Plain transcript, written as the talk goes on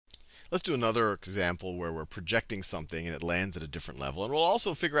let's do another example where we're projecting something and it lands at a different level. And we'll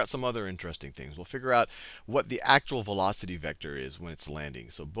also figure out some other interesting things. We'll figure out what the actual velocity vector is when it's landing.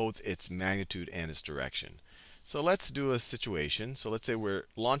 So both its magnitude and its direction. So let's do a situation. So let's say we're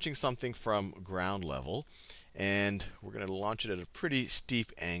launching something from ground level. And we're going to launch it at a pretty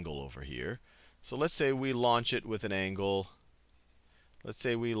steep angle over here. So let's say we launch it with an angle. Let's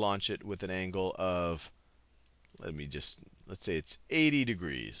say we launch it with an angle of, let's say it's 80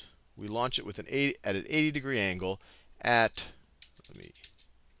 degrees. We launch it with at an 80-degree angle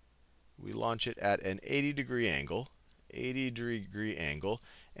we launch it at an 80-degree angle,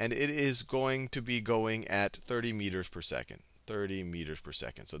 and it is going to be going at 30 meters per second. 30 meters per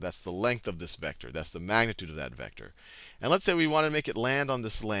second. So that's the length of this vector. That's the magnitude of that vector. And let's say we want to make it land on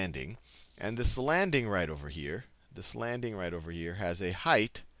this landing. And this landing right over here has a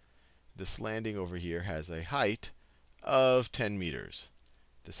height. This landing over here has a height of 10 meters.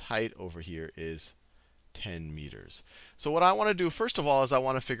 This height over here is 10 meters. So what I want to do, first of all, is I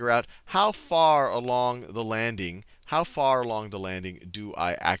want to figure out how far along the landing do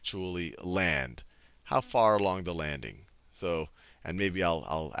I actually land? How far along the landing? So, and maybe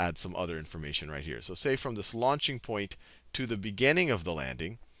I'll add some other information right here. So say from this launching point to the beginning of the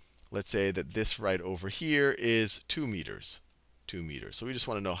landing, let's say that this right over here is 2 meters. 2 meters. So we just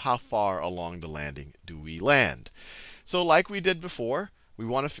want to know how far along the landing do we land. So like we did before, we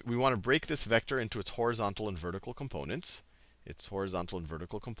want to break this vector into its horizontal and vertical components. And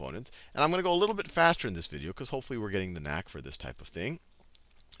I'm going to go a little bit faster in this video because hopefully we're getting the knack for this type of thing.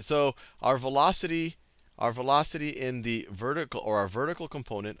 So our velocity in the vertical, or our vertical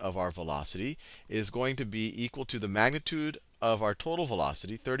component of our velocity, is going to be equal to the magnitude of our total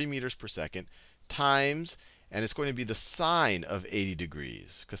velocity, 30 meters per second, times, and it's going to be the sine of 80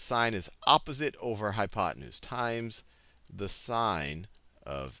 degrees, because sine is opposite over hypotenuse, times the sine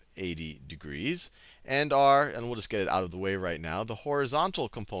of 80 degrees. And we'll just get it out of the way right now, the horizontal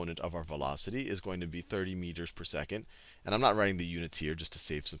component of our velocity is going to be 30 meters per second. And I'm not writing the units here just to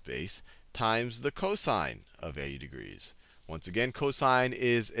save some space, times the cosine of 80 degrees. Once again, cosine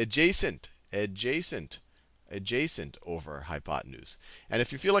is adjacent over hypotenuse. And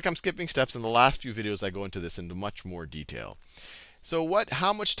if you feel like I'm skipping steps, in the last few videos I go into this into much more detail. So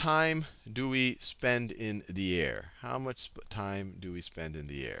how much time do we spend in the air? How much time do we spend in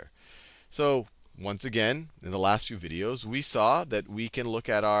the air? So once again, in the last few videos, we saw that we can look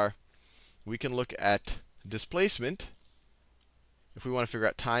at displacement. If we want to figure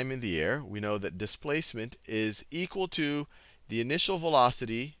out time in the air, we know that displacement is equal to the initial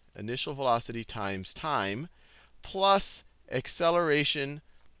velocity times time, plus acceleration.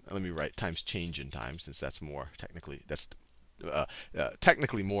 Let me write times change in time, since that's more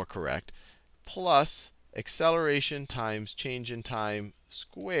technically more correct, plus acceleration times change in time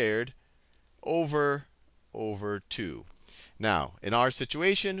squared over 2. Now, in our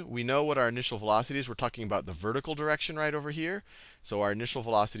situation, we know what our initial velocity is. We're talking about the vertical direction right over here. So our initial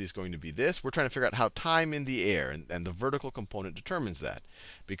velocity is going to be this. We're trying to figure out how time in the air, and the vertical component determines that.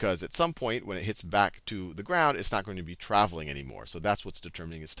 Because at some point, when it hits back to the ground, it's not going to be traveling anymore. So that's what's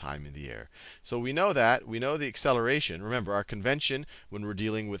determining its time in the air. So we know that. We know the acceleration. Remember, our convention when we're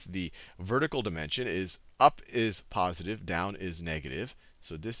dealing with the vertical dimension is up is positive, down is negative.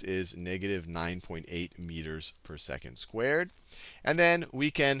 So this is negative 9.8 meters per second squared. And then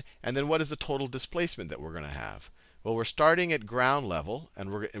what is the total displacement that we're going to have? Well, we're starting at ground level,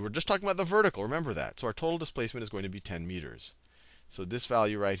 and we're just talking about the vertical. Remember that. So our total displacement is going to be 10 meters. So this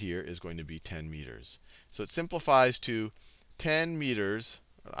value right here is going to be 10 meters. So it simplifies to 10 meters.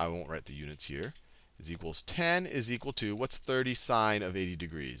 I won't write the units here. Is equals 10 is equal to, what's 30 sine of 80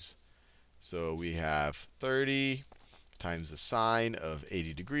 degrees? So we have 30 times the sine of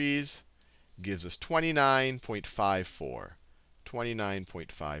 80 degrees gives us 29.54.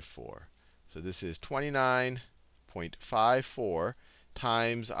 29.54. So this is 29.54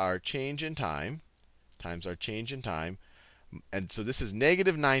 times our change in time, And so this is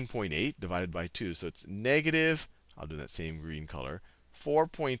negative 9.8 divided by 2. So it's negative, I'll do that same green color,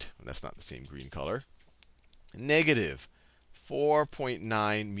 that's not the same green color, negative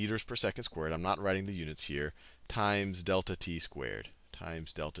 4.9 meters per second squared. I'm not writing the units here, times delta t squared. And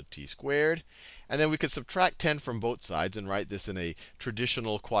then we could subtract 10 from both sides and write this in a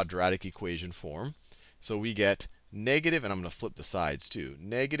traditional quadratic equation form. So we get negative, and I'm going to flip the sides too,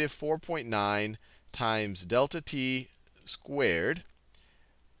 negative 4.9 times delta t squared.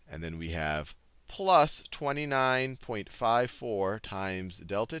 And then we have plus 29.54 times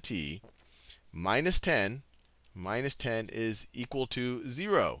delta t minus 10. Minus 10 is equal to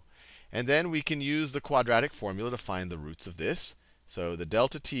 0. And then we can use the quadratic formula to find the roots of this. So the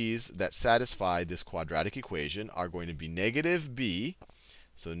delta t's that satisfy this quadratic equation are going to be negative b,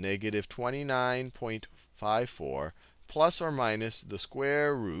 so negative 29.54 plus or minus the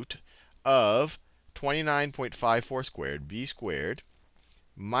square root of 29.54 squared, b squared,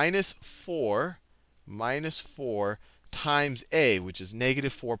 minus 4 times a, which is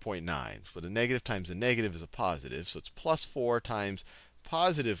negative 4.9. So the negative times the negative is a positive. So it's plus 4 times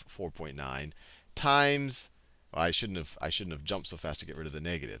positive 4.9 times, well, I shouldn't have jumped so fast to get rid of the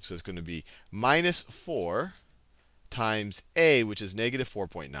negative. So it's going to be minus 4 times a, which is negative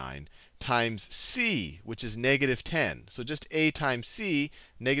 4.9, times c, which is negative 10. So just a times c,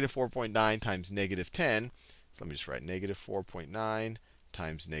 negative 4.9 times negative 10. So let me just write negative 4.9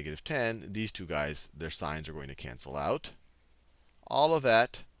 times negative 10. These two guys, their signs are going to cancel out. All of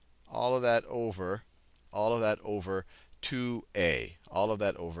that over 2a. All of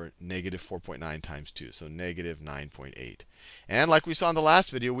that over negative 4.9 times 2, so negative 9.8. And like we saw in the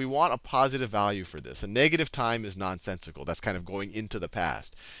last video, we want a positive value for this. A negative time is nonsensical. That's kind of going into the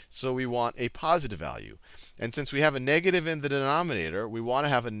past. So we want a positive value. And since we have a negative in the denominator, we want to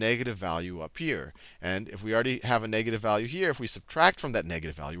have a negative value up here. And if we already have a negative value here, if we subtract from that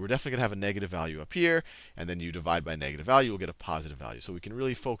negative value, we're definitely going to have a negative value up here. And then you divide by negative value, you'll get a positive value. So we can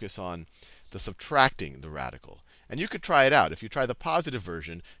really focus on the subtracting the radical. And you could try it out. If you try the positive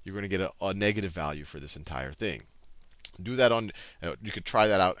version, you're going to get a negative value for this entire thing. Do that on, you could try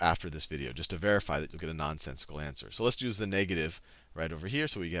that out after this video, just to verify that you'll get a nonsensical answer. So let's use the negative right over here.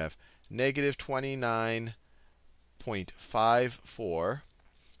 So we have negative 29.54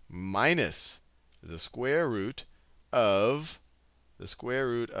 minus the square root of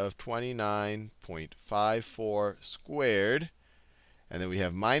 29.54 squared. And then we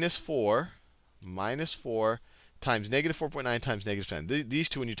have minus 4 times negative 4.9 times negative 10. These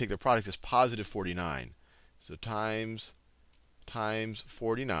two, when you take their product, is positive 49. So times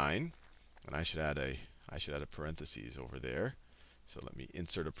 49. And I should add a parentheses over there. So let me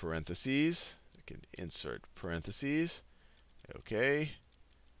insert a parentheses. I can insert parentheses. OK.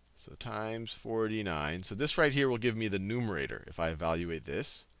 So times 49. So this right here will give me the numerator if I evaluate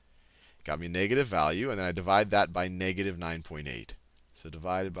this. It got me a negative value, and then I divide that by negative 9.8. So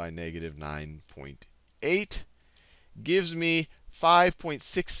divided by negative 9.8 gives me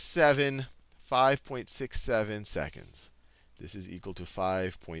 5.67 seconds. This is equal to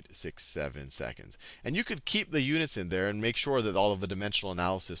 5.67 seconds. And you could keep the units in there and make sure that all of the dimensional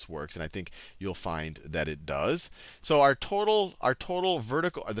analysis works, and I think you'll find that it does. So the total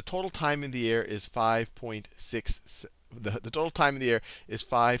time in the air is 5.6. The total time in the air is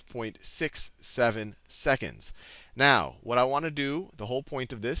 5.67 seconds. Now, what I want to do, the whole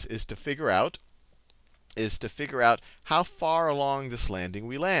point of this is to figure out how far along this landing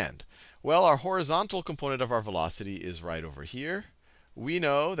we land. Well, our horizontal component of our velocity is right over here. We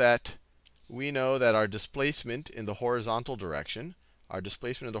know that our displacement in the horizontal direction,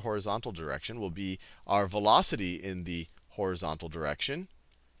 will be our velocity in the horizontal direction.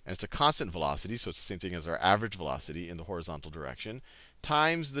 And it's a constant velocity, so it's the same thing as our average velocity in the horizontal direction,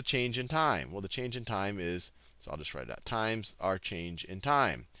 times the change in time. Well, the change in time is, so I'll just write it out, times our change in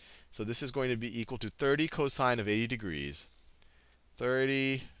time. So this is going to be equal to 30 cosine of 80 degrees.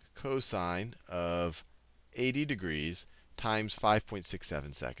 30 cosine of 80 degrees times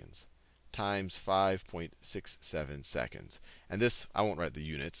 5.67 seconds. Times 5.67 seconds. And this, I won't write the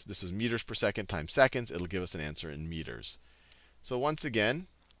units. This is meters per second times seconds. It'll give us an answer in meters. So once again,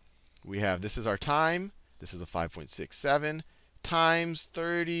 we have, this is our time. This is the 5.67 times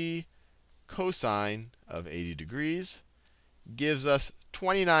 30 cosine of 80 degrees gives us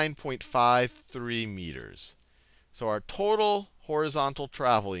 29.53 meters. So our total horizontal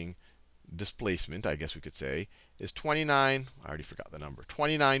traveling displacement, I guess we could say, is 29. I already forgot the number.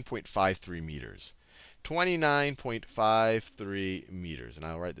 29.53 meters. 29.53 meters. And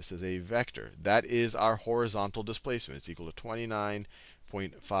I'll write this as a vector. That is our horizontal displacement. It's equal to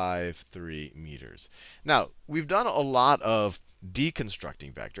 29.53 meters. Now, we've done a lot of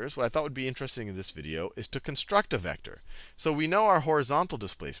deconstructing vectors. What I thought would be interesting in this video is to construct a vector. So we know our horizontal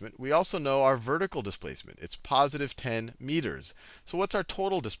displacement. We also know our vertical displacement. It's positive 10 meters. So what's our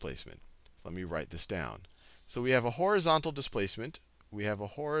total displacement? Let me write this down. So we have a horizontal displacement.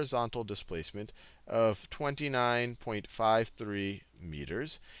 Of 29.53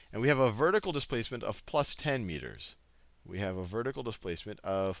 meters. And we have a vertical displacement of plus 10 meters. We have a vertical displacement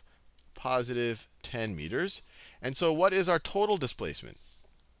of positive 10 meters. And so what is our total displacement?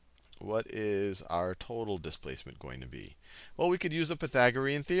 what is our total displacement going to be? Well, we could use the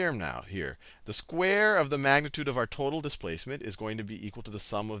Pythagorean theorem now here. The square of the magnitude of our total displacement is going to be equal to the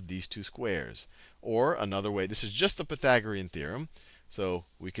sum of these two squares. Or another way, this is just the Pythagorean theorem. So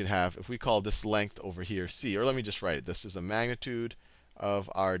we could have, if we call this length over here c, or let me just write it. This is the magnitude of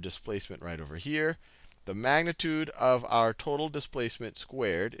our displacement right over here. The magnitude of our total displacement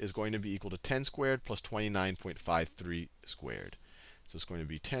squared is going to be equal to 10 squared plus 29.53 squared. So it's going to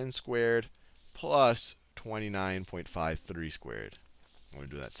be 10 squared plus 29.53 squared. I'm going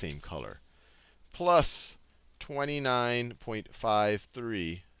to do that same color. Plus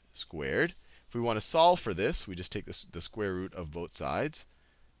 29.53 squared. If we want to solve for this, we just take the square root of both sides.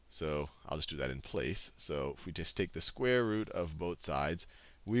 So I'll just do that in place. So if we just take the square root of both sides,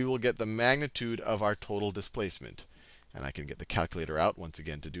 we will get the magnitude of our total displacement. And I can get the calculator out once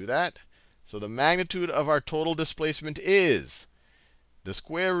again to do that. So the magnitude of our total displacement is the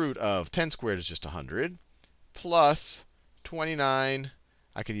square root of 10 squared is just 100, plus 29.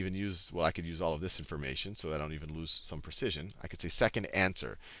 I could even use, well, I could use all of this information so that I don't even lose some precision. I could say second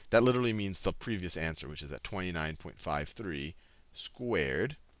answer. That literally means the previous answer, which is at 29.53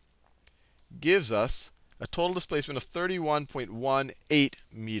 squared, gives us a total displacement of 31.18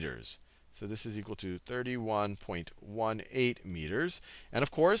 meters. So this is equal to 31.18 meters. And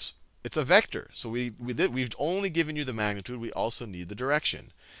of course, it's a vector. So we've only given you the magnitude. We also need the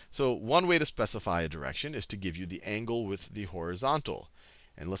direction. So one way to specify a direction is to give you the angle with the horizontal.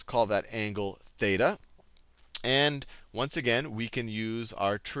 And let's call that angle theta. And once again, we can use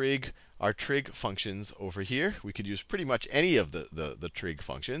our trig functions over here. We could use pretty much any of the trig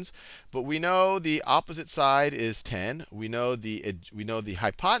functions. But we know the opposite side is 10. We know the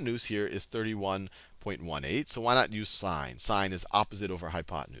hypotenuse here is 31.18. So why not use sine? Sine is opposite over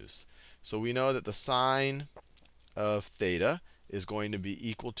hypotenuse. So we know that the sine of theta is going to be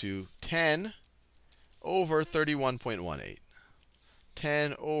equal to 10 over 31.18.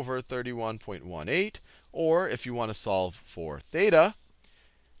 10 over 31.18. Or if you want to solve for theta,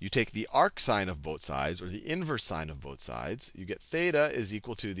 you take the arc sine of both sides, or the inverse sine of both sides. You get theta is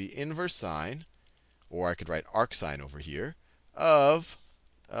equal to the inverse sine, or I could write arc sine over here, of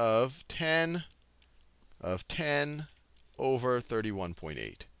 10 over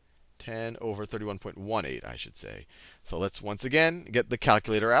 31.8. 10 over 31.18, I should say. So let's once again get the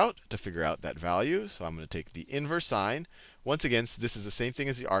calculator out to figure out that value. So I'm going to take the inverse sine. Once again, this is the same thing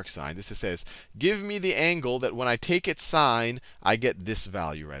as the arc sine. This says, give me the angle that when I take its sine, I get this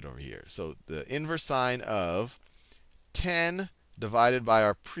value right over here. So the inverse sine of 10 divided by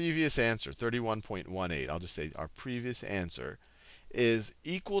our previous answer, 31.18. I'll just say our previous answer is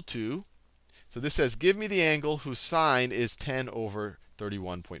equal to, so this says, give me the angle whose sine is 10 over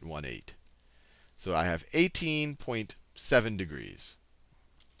 31.18. So I have 18.7 degrees,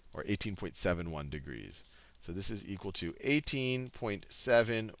 or 18.71 degrees. So this is equal to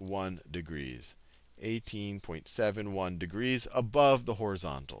 18.71 degrees. 18.71 degrees above the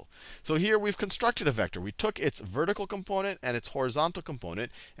horizontal. So here we've constructed a vector. We took its vertical component and its horizontal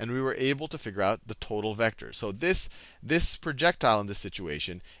component, and we were able to figure out the total vector. So this projectile in this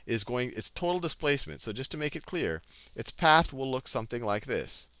situation is its total displacement. So just to make it clear, its path will look something like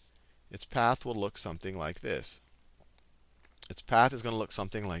this. Its path will look something like this. Its path is going to look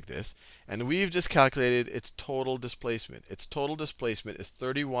something like this. And we've just calculated its total displacement. Its total displacement is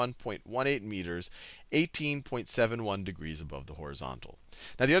 31.18 meters, 18.71 degrees above the horizontal.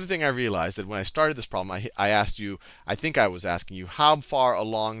 Now, the other thing I realized that when I started this problem, I asked you, I think I was asking you, how far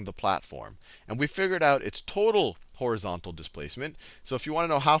along the platform? And we figured out its total horizontal displacement. So if you want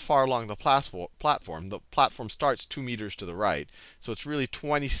to know how far along the platform starts 2 meters to the right. So it's really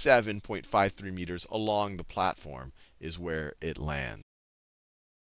 27.53 meters along the platform is where it lands.